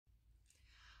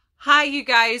Hi you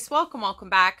guys, welcome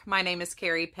back. My name is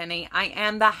Carrie Penny. I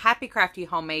am the Happy Crafty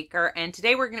Homemaker, and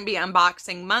today we're going to be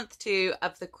unboxing month 2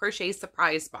 of the Crochet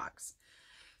Surprise Box.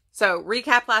 So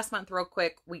recap last month real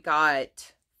quick. We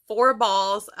got 4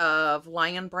 balls of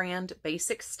Lion Brand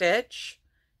Basic Stitch,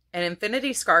 an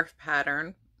Infinity Scarf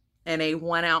pattern, and a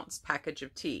 1 ounce package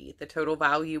of tea. The total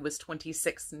value was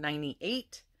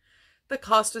 $26.98. The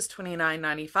cost was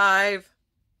 $29.95.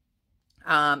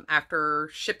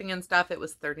 After shipping and stuff, it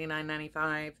was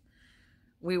 $39.95.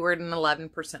 We were at an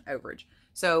 11% overage.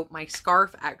 So my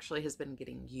scarf actually has been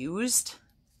getting used,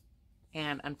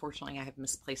 and unfortunately I have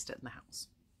misplaced it in the house.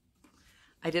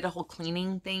 I did a whole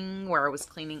cleaning thing where I was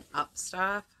cleaning up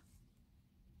stuff.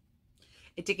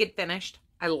 It did get finished.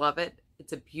 I love it.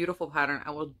 It's a beautiful pattern.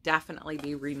 I will definitely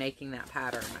be remaking that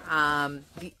pattern.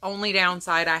 The only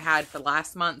downside I had for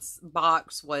last month's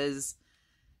box was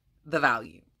the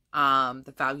value.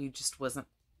 The value just wasn't,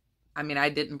 I mean, I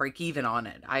didn't break even on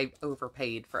it. I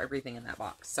overpaid for everything in that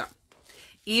box. So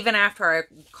even after I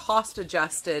cost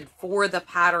adjusted for the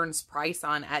pattern's price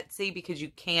on Etsy, because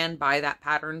you can buy that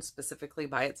pattern specifically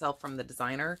by itself from the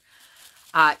designer,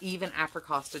 even after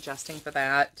cost adjusting for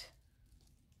that,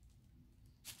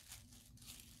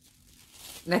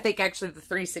 and I think actually the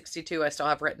 $362 I still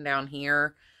have written down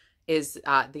here is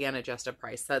the unadjusted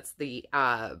price. That's the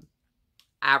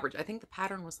average. I think the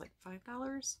pattern was like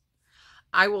 $5.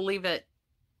 I will leave it,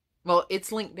 well,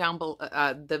 it's linked down below.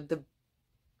 The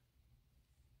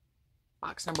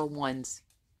box number 1's,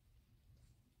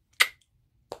 oh,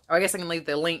 I guess I can leave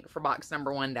the link for box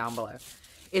number 1 down below.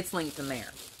 It's linked in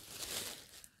there.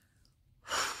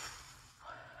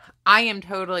 I am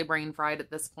totally brain fried at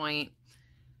this point.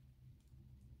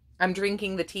 I'm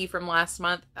drinking the tea from last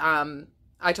month.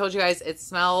 I told you guys it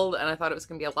smelled, and I thought it was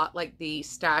going to be a lot like the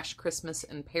Stash Christmas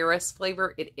in Paris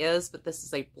flavor. It is, but this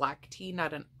is a black tea,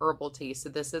 not an herbal tea. So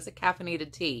this is a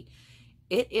caffeinated tea.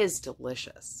 It is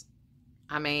delicious.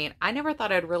 I mean, I never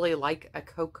thought I'd really like a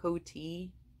cocoa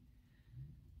tea.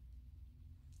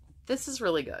 This is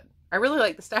really good. I really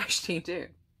like the Stash tea too.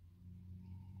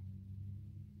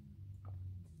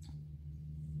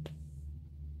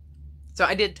 So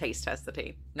I did taste test the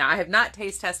tea. Now, I have not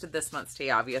taste tested this month's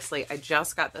tea, obviously. I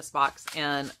just got this box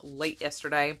in late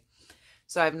yesterday,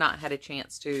 so I've not had a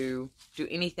chance to do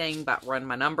anything but run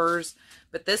my numbers.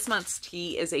 But this month's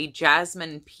tea is a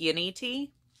jasmine peony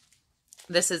tea.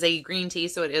 This is a green tea,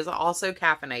 so it is also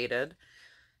caffeinated.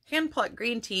 Hand-plucked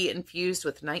green tea infused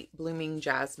with night-blooming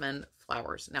jasmine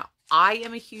flowers. Now, I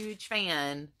am a huge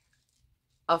fan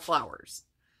of flowers.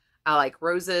 I like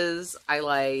roses. I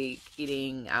like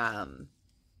eating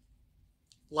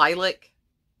lilac.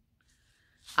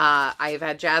 I've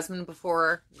had jasmine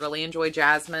before. Really enjoy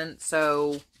jasmine.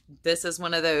 So this is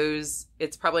one of those.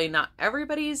 It's probably not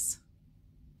everybody's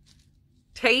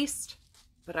taste,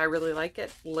 but I really like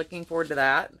it. Looking forward to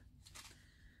that.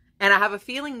 And I have a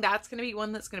feeling that's going to be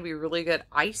one that's going to be really good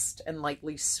iced and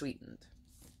lightly sweetened.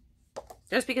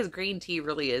 Just because green tea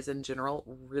really is, in general,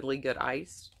 really good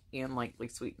iced and lightly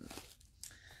sweetened.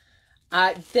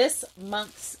 This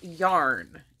month's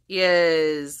yarn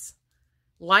is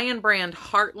Lion Brand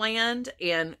Heartland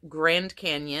and Grand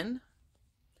Canyon.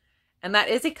 And that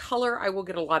is a color I will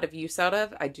get a lot of use out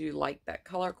of. I do like that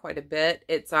color quite a bit.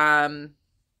 It's,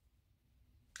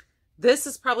 this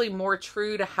is probably more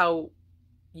true to how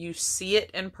you see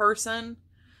it in person.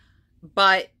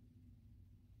 But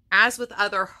as with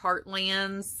other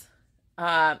Heartlands,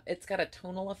 it's got a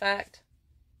tonal effect.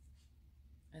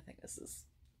 I think this is,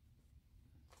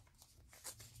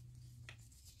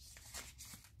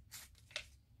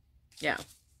 yeah.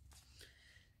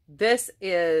 This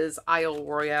is Isle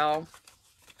Royale.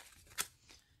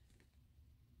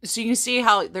 So you can see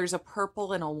how there's a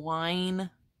purple and a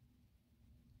wine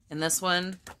in this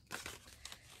one.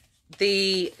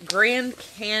 The Grand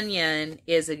Canyon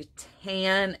is a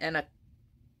tan and a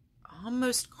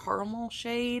almost caramel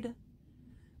shade,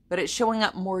 but it's showing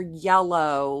up more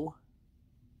yellow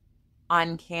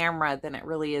on camera than it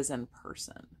really is in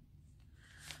person.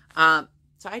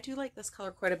 So I do like this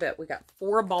color quite a bit. We got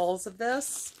 4 balls of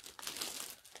this.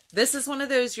 This is one of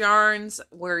those yarns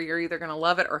where you're either going to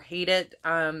love it or hate it.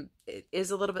 It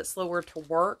is a little bit slower to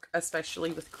work,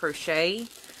 especially with crochet.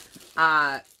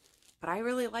 But I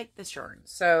really like this yarn.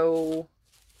 So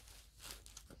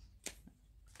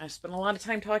I spent a lot of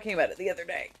time talking about it the other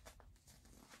day.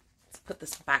 Let's put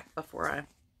this back before I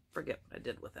forget what I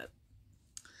did with it.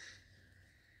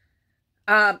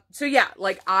 So yeah,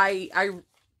 like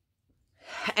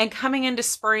and coming into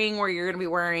spring where you're going to be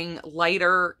wearing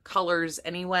lighter colors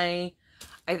anyway,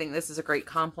 I think this is a great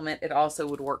complement. It also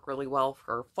would work really well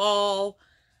for fall.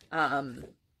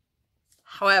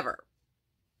 However,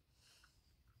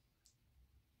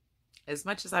 as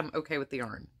much as I'm okay with the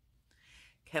yarn,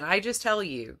 can I just tell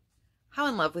you how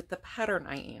in love with the pattern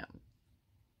I am?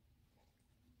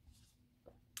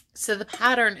 So the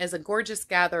pattern is a gorgeous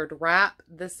gathered wrap.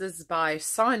 This is by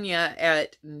Sonia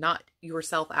at Knot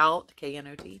Yourself Out,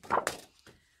 K-N-O-T.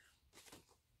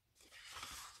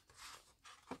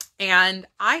 And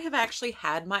I have actually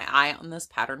had my eye on this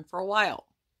pattern for a while.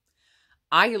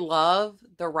 I love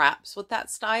the wraps with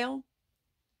that style.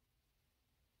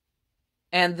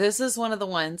 And this is one of the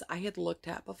ones I had looked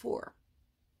at before.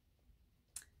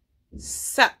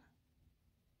 So,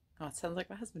 oh, it sounds like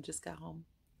my husband just got home.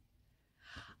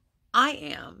 I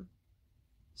am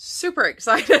super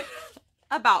excited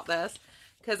about this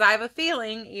because I have a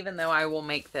feeling, even though I will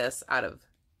make this out of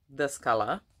this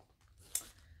color,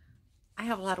 I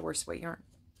have a lot of worsted weight yarn.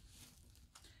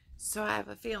 So I have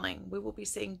a feeling we will be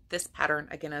seeing this pattern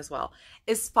again as well.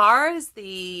 As far as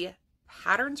the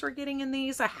patterns we're getting in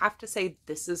these, I have to say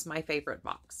this is my favorite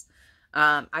box.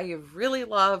 I have really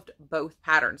loved both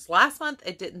patterns. Last month,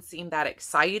 it didn't seem that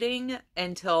exciting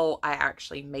until I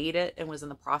actually made it and was in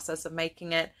the process of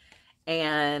making it.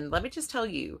 And let me just tell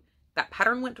you, that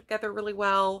pattern went together really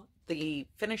well. The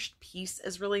finished piece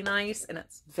is really nice and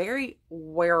it's very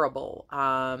wearable.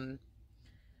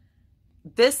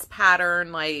 This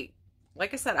pattern, like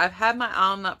I said, I've had my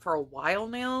eye on that for a while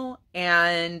now,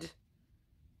 and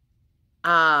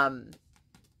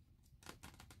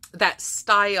that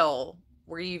style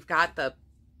where you've got the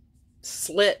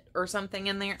slit or something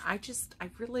in there, I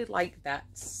really like that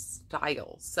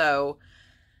style. So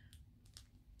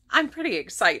I'm pretty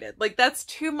excited. Like, that's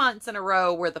 2 months in a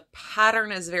row where the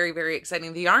pattern is very, very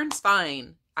exciting. The yarn's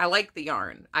fine. I like the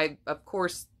yarn. I, of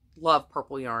course, love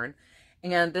purple yarn.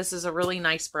 And this is a really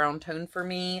nice brown tone for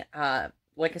me.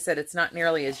 Like I said, it's not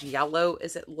nearly as yellow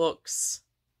as it looks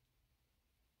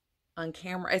on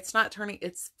camera. It's not turning,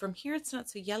 it's from here, it's not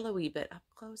so yellowy, but up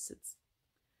close, it's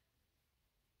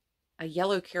a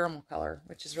yellow caramel color,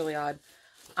 which is really odd.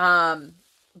 But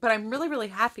I'm really, really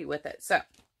happy with it. So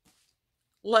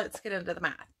let's get into the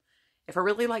math. If I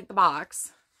really like the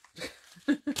box,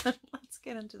 let's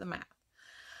get into the math.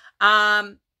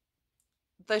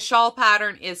 The shawl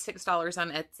pattern is $6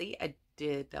 on Etsy. I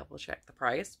did double check the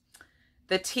price.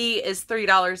 The tea is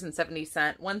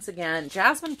 $3.70. Once again,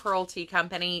 Jasmine Pearl Tea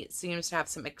Company seems to have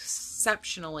some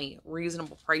exceptionally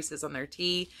reasonable prices on their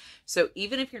tea. So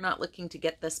even if you're not looking to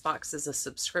get this box as a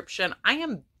subscription, I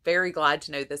am very glad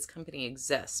to know this company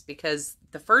exists because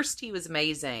the first tea was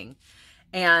amazing.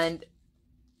 And,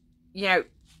 you know,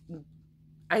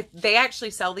 they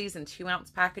actually sell these in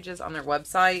 2-ounce packages on their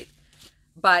website.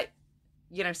 But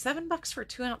you know, $7 for a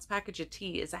 2-ounce package of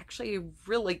tea is actually a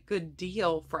really good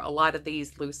deal for a lot of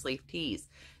these loose leaf teas.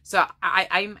 So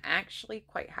I'm actually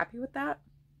quite happy with that.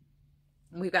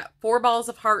 We've got 4 balls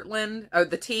of Heartland. Oh,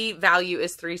 the tea value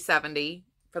is $3.70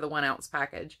 for the 1-ounce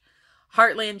package.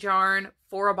 Heartland yarn,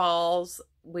 4 balls.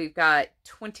 We've got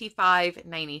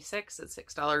 $25.96 at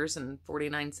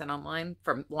 $6.49 online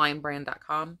from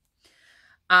linebrand.com.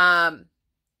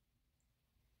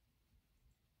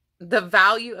 The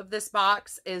value of this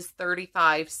box is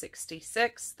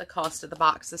 $35.66. The cost of the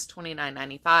box is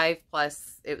 $29.95,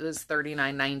 plus it was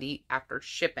 $39.90 after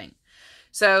shipping.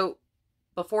 So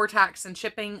before tax and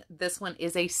shipping, this one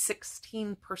is a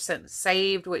 16%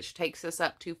 saved, which takes us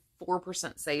up to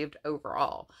 4% saved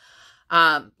overall.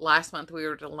 Last month we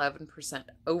were at 11%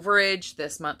 overage.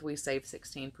 This month we saved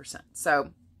 16%.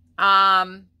 So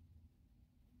I'm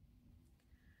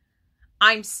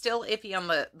still iffy on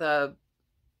the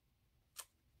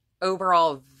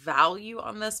overall value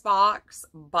on this box,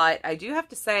 but I do have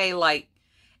to say, like,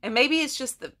 and maybe it's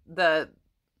just the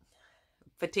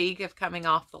fatigue of coming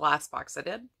off the last box I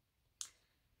did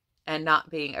and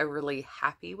not being overly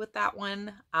happy with that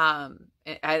one.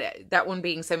 That one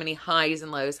being so many highs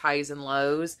and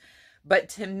lows. But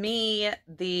to me,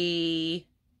 the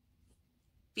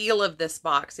feel of this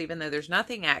box, even though there's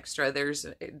nothing extra,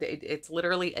 it's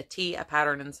literally a tee, a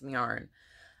pattern, and some yarn.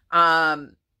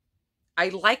 I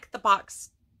like the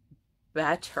box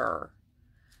better.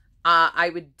 I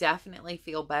would definitely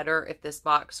feel better if this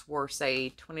box were,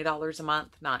 say, $20 a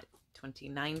month, not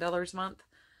 $29 a month.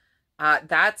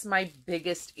 That's my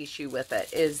biggest issue with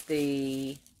it, is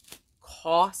the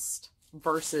cost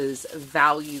versus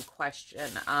value question.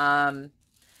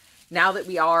 Now that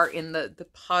we are in the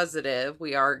positive,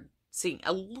 we are seeing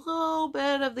a little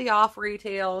bit of the off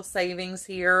retail savings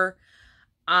here.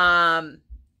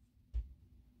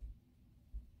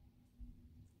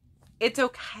 It's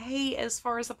okay as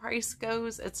far as the price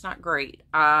goes. It's not great.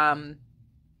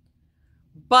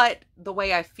 But the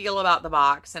way I feel about the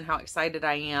box and how excited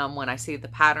I am when I see the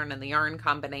pattern and the yarn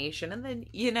combination, and then,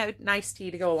 you know, nice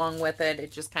tea to go along with it.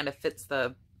 It just kind of fits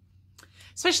the,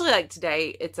 especially like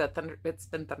today, it's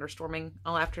been thunderstorming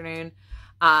all afternoon.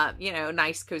 You know,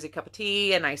 nice cozy cup of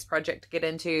tea, a nice project to get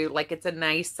into. Like, it's a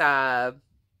nice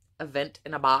event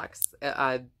in a box,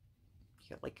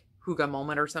 like hygge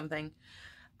moment or something.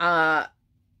 But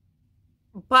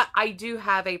I do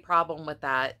have a problem with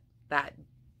that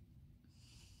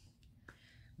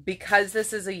because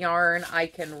this is a yarn I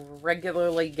can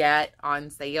regularly get on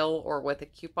sale or with a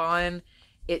coupon,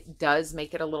 it does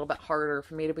make it a little bit harder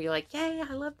for me to be like, yay,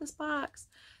 I love this box.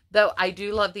 Though I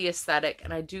do love the aesthetic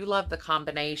and I do love the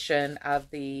combination of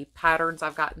the patterns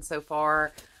I've gotten so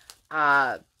far.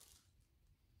 That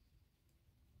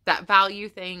value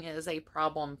thing is a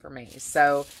problem for me.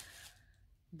 So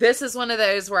this is one of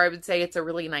those where I would say it's a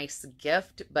really nice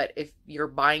gift, but if you're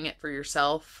buying it for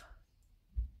yourself,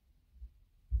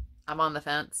 I'm on the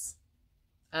fence.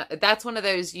 That's one of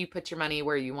those you put your money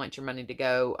where you want your money to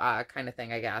go kind of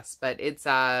thing, I guess. But it's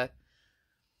not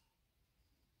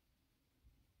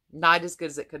as good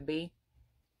as it could be.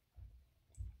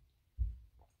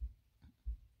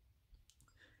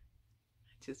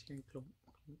 Just hearing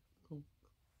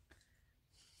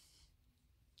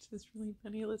it's just really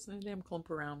funny listening to him clump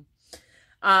around.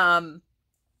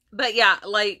 But yeah,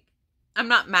 like, I'm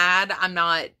not mad. I'm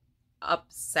not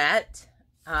upset.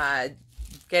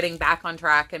 Getting back on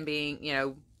track and being, you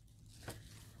know,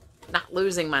 not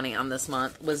losing money on this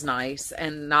month was nice.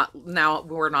 And now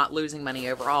we're not losing money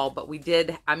overall, but we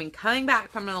did, I mean, coming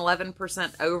back from an 11%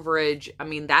 overage, I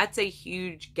mean, that's a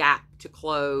huge gap to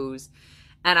close.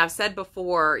 And I've said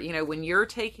before, you know, when you're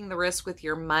taking the risk with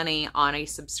your money on a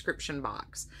subscription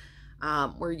box,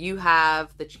 where you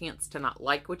have the chance to not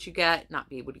like what you get, not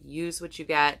be able to use what you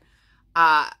get,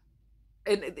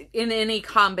 in any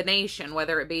combination,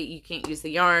 whether it be you can't use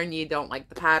the yarn, you don't like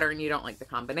the pattern, you don't like the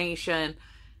combination.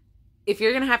 If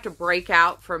you're going to have to break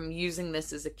out from using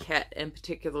this as a kit, and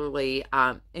particularly,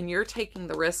 and you're taking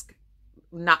the risk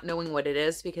not knowing what it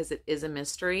is because it is a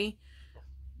mystery,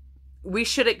 we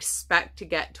should expect to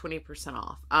get 20%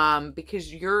 off,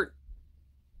 because you're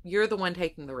the one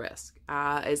taking the risk,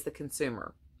 as the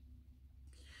consumer.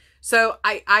 So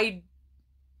I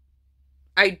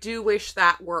do wish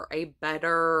that were a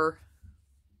better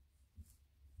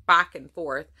back and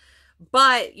forth.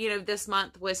 But, you know, this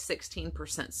month was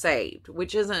 16% saved,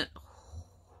 which isn't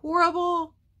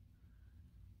horrible.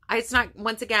 It's not,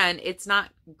 once again, it's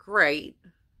not great,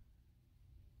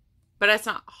 but it's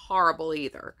not horrible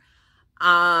either.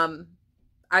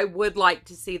 I would like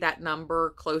to see that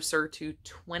number closer to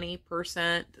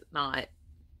 20%, not.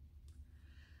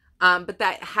 But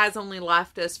that has only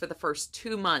left us for the first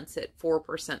 2 months at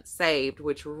 4% saved,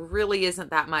 which really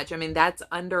isn't that much. I mean, that's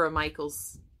under a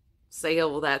Michael's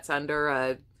sale. That's under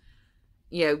a,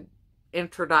 you know,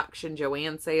 introduction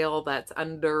Joanne sale. That's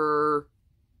under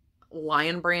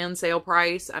Lion Brand sale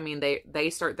price. I mean, they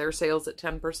start their sales at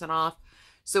 10% off.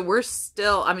 So we're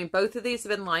still, I mean, both of these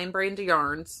have been Lion Brand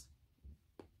yarns.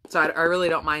 So I really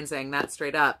don't mind saying that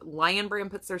straight up. Lion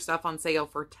Brand puts their stuff on sale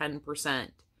for 10%.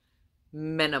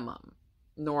 Minimum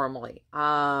normally.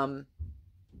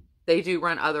 They do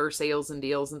run other sales and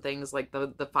deals and things like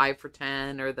the 5 for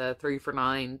 10 or the 3 for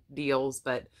 9 deals,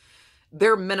 but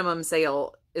their minimum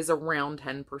sale is around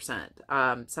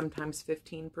 10%. Sometimes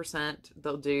 15%.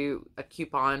 They'll do a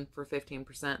coupon for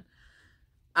 15%.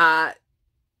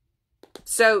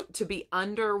 So to be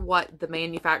under what the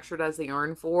manufacturer does the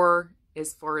yarn for,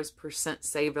 as far as percent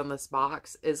saved on this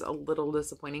box, is a little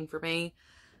disappointing for me.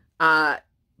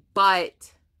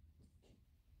 But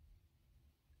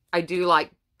I do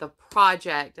like the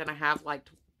project, and I have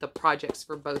liked the projects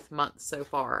for both months so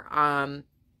far.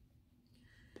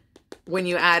 When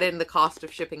you add in the cost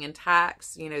of shipping and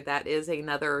tax, you know, that is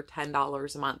another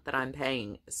 $10 a month that I'm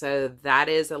paying. So that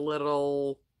is a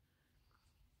little,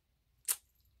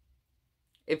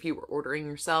 if you were ordering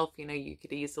yourself, you know, you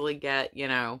could easily get, you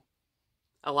know,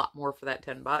 a lot more for that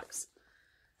 $10.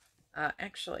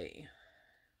 Actually,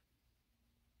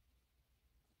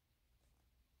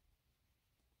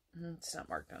 it's not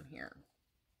marked on here.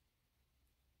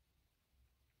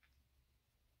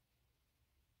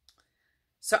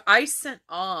 So I sent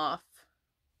off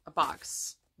a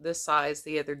box this size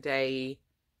the other day.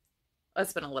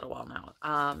 It's been a little while now.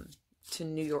 To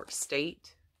New York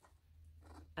State.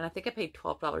 And I think I paid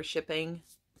 $12 shipping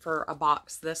for a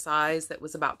box this size that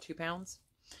was about 2 pounds,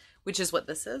 which is what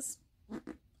this is.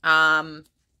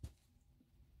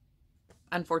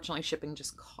 Unfortunately, shipping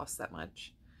just costs that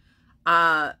much.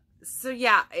 So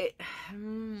yeah,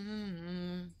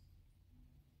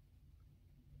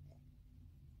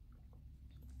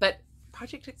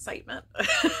 project excitement.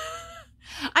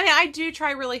 I mean, I do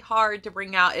try really hard to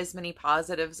bring out as many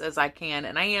positives as I can,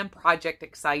 and I am project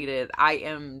excited. I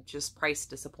am just price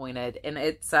disappointed, and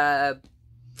it's it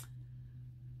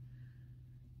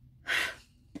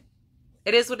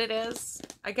is what it is,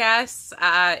 I guess.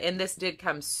 And this did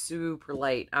come super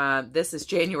late. This is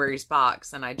January's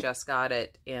box, and I just got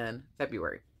it in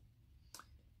February.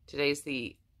 Today's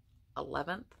the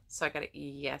 11th, so I got it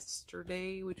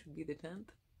yesterday, which would be the 10th.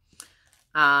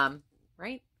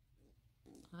 Right?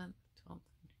 11th, 12th.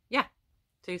 Yeah,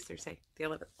 today's Thursday, the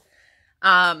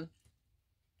 11th.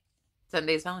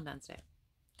 Sunday's Valentine's Day.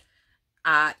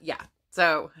 Yeah,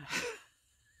 so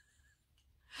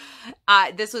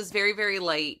this was very, very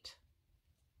late.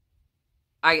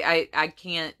 I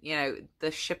can't, you know,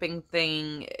 the shipping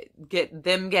thing,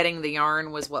 getting the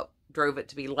yarn was what drove it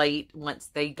to be late. Once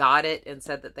they got it and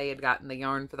said that they had gotten the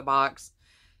yarn for the box,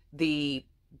 the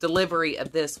delivery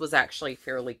of this was actually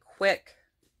fairly quick.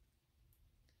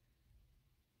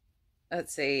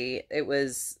 Let's see, it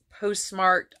was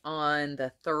postmarked on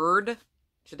the 3rd.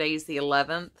 Today's the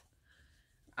 11th.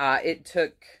 It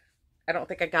took, I don't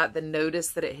think I got the notice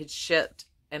that it had shipped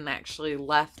and actually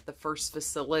left the first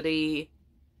facility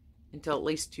until at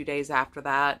least 2 days after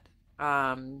that.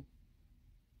 So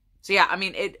yeah, I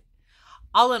mean, it,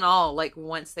 all in all, like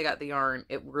once they got the yarn,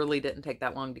 it really didn't take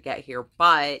that long to get here,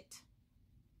 but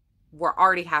we're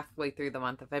already halfway through the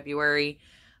month of February.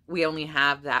 We only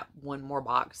have that one more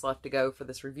box left to go for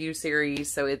this review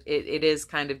series. So it is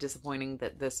kind of disappointing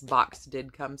that this box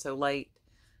did come so late,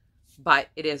 but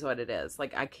it is what it is.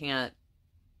 Like I can't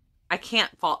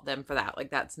fault them for that. Like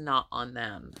that's not on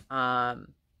them. And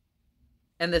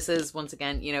this is, once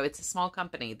again, you know, it's a small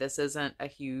company. This isn't a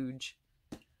huge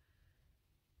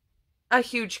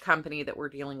company that we're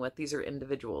dealing with. These are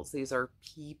individuals. These are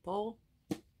people,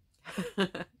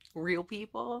 real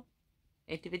people,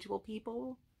 individual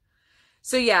people.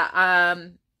 So yeah,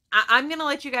 I'm going to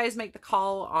let you guys make the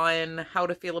call on how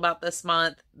to feel about this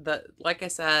month. Like I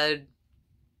said,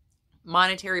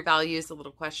 monetary value is a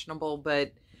little questionable,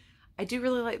 but I do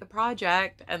really like the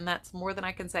project, and that's more than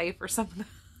I can say for some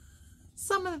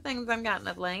of the things I've gotten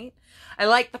of late. I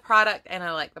like the product and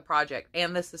I like the project,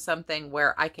 and this is something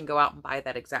where I can go out and buy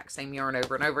that exact same yarn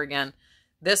over and over again.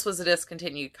 This was a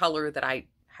discontinued color that I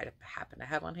happen to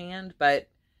have on hand, but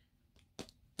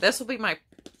this will be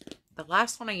the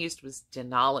last one I used was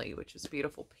Denali, which is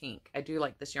beautiful pink. I do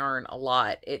like this yarn a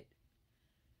lot.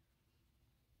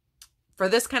 For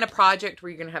this kind of project where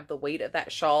you're going to have the weight of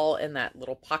that shawl in that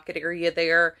little pocket area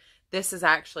there, this is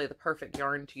actually the perfect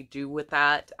yarn to do with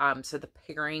that. So the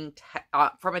pairing,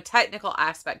 from a technical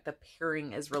aspect, the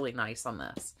pairing is really nice on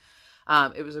this.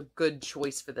 It was a good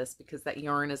choice for this because that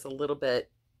yarn is a little bit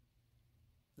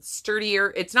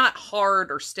sturdier. It's not hard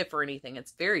or stiff or anything.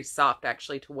 It's very soft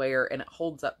actually to wear, and it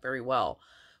holds up very well.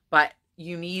 But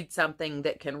you need something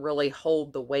that can really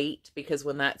hold the weight, because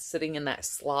when that's sitting in that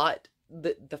slot,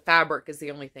 the fabric is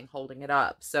the only thing holding it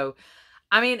up. So,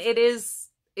 I mean, it is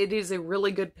a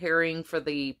really good pairing for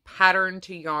the pattern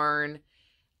to yarn.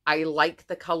 I like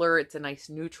the color. It's a nice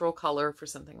neutral color for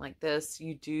something like this.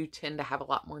 You do tend to have a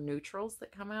lot more neutrals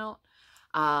that come out.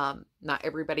 Not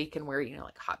everybody can wear, you know,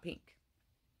 like hot pink,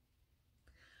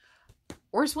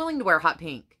 or is willing to wear hot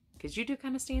pink, because you do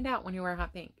kind of stand out when you wear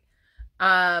hot pink.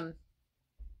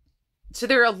 So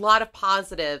there are a lot of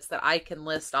positives that I can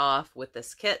list off with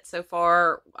this kit so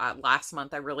far. Last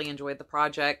month, I really enjoyed the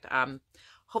project.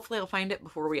 Hopefully I'll find it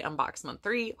before we unbox month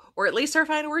 3, or at least our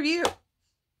final review.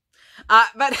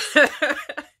 But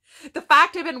the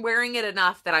fact I've been wearing it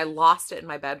enough that I lost it in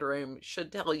my bedroom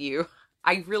should tell you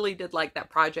I really did like that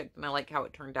project, and I like how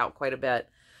it turned out quite a bit.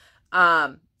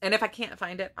 And if I can't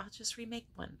find it, I'll just remake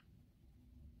one.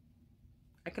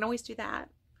 I can always do that.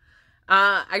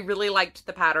 I really liked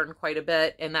the pattern quite a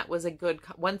bit, and that was a good,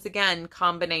 once again,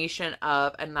 combination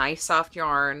of a nice soft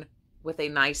yarn with a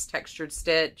nice textured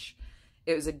stitch.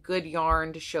 It was a good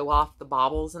yarn to show off the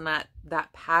baubles in that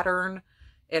pattern.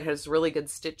 It has really good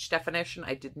stitch definition.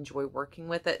 I did enjoy working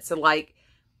with it. So like,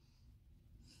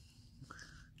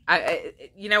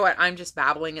 you know what? I'm just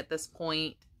babbling at this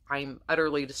point. I'm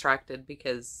utterly distracted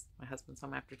because my husband's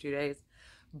home after 2 days.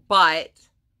 But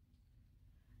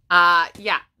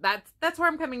yeah, that's where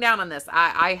I'm coming down on this.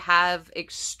 I have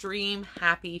extreme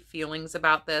happy feelings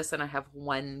about this, and I have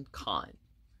one con,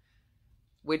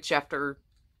 which after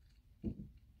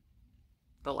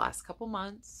the last couple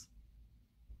months,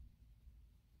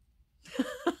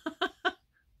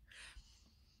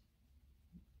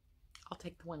 I'll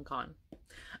take the one con.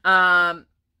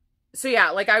 So yeah,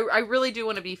 like I really do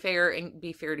want to be fair and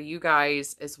be fair to you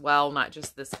guys as well, not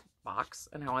just this box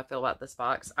and how I feel about this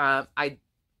box. I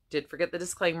did forget the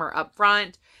disclaimer up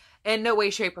front. In no way,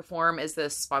 shape, or form is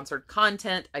this sponsored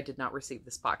content. I did not receive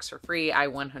this box for free. I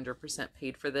 100%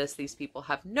 paid for this. These people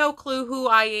have no clue who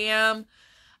I am,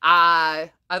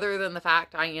 other than the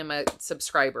fact I am a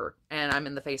subscriber and I'm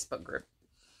in the Facebook group.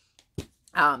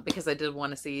 Because I did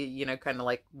want to see, you know, kind of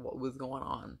like what was going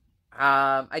on.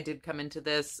 I did come into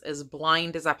this as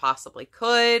blind as I possibly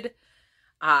could.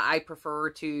 I prefer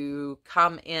to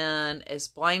come in as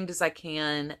blind as I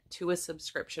can to a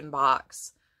subscription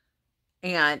box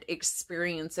and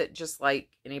experience it just like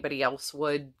anybody else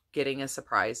would getting a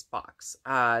surprise box.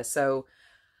 So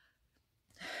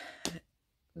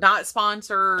not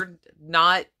sponsored,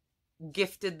 not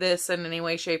gifted this in any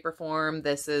way, shape, or form.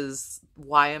 This is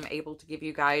why I'm able to give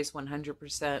you guys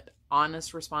 100%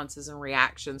 honest responses and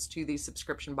reactions to these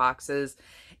subscription boxes.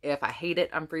 If I hate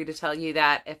it, I'm free to tell you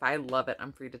that. If I love it,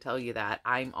 I'm free to tell you that.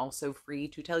 I'm also free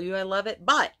to tell you I love it,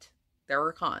 but there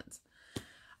are cons.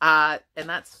 And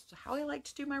that's how I like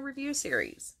to do my review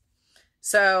series.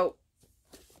 So,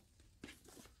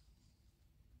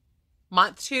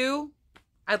 month 2,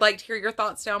 I'd like to hear your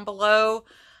thoughts down below.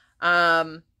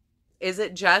 Is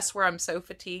it just where I'm so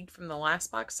fatigued from the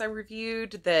last box I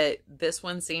reviewed that this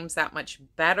one seems that much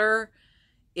better?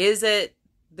 Is it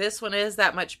this one is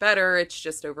that much better, it's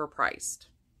just overpriced?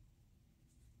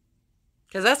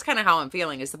 Because that's kind of how I'm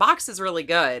feeling, is the box is really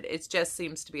good. It just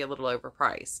seems to be a little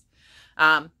overpriced.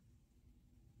 But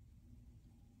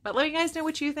let me guys know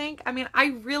what you think. I mean, I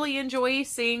really enjoy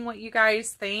seeing what you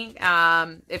guys think.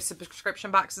 If subscription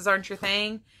boxes aren't your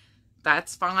thing,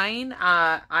 that's fine.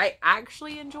 I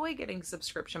actually enjoy getting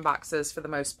subscription boxes for the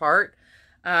most part.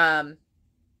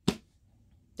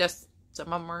 Just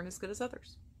some of them aren't as good as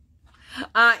others.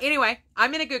 Anyway,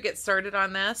 I'm going to go get started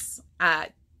on this.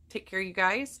 Take care, you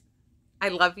guys. I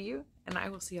love you, and I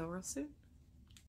will see y'all real soon.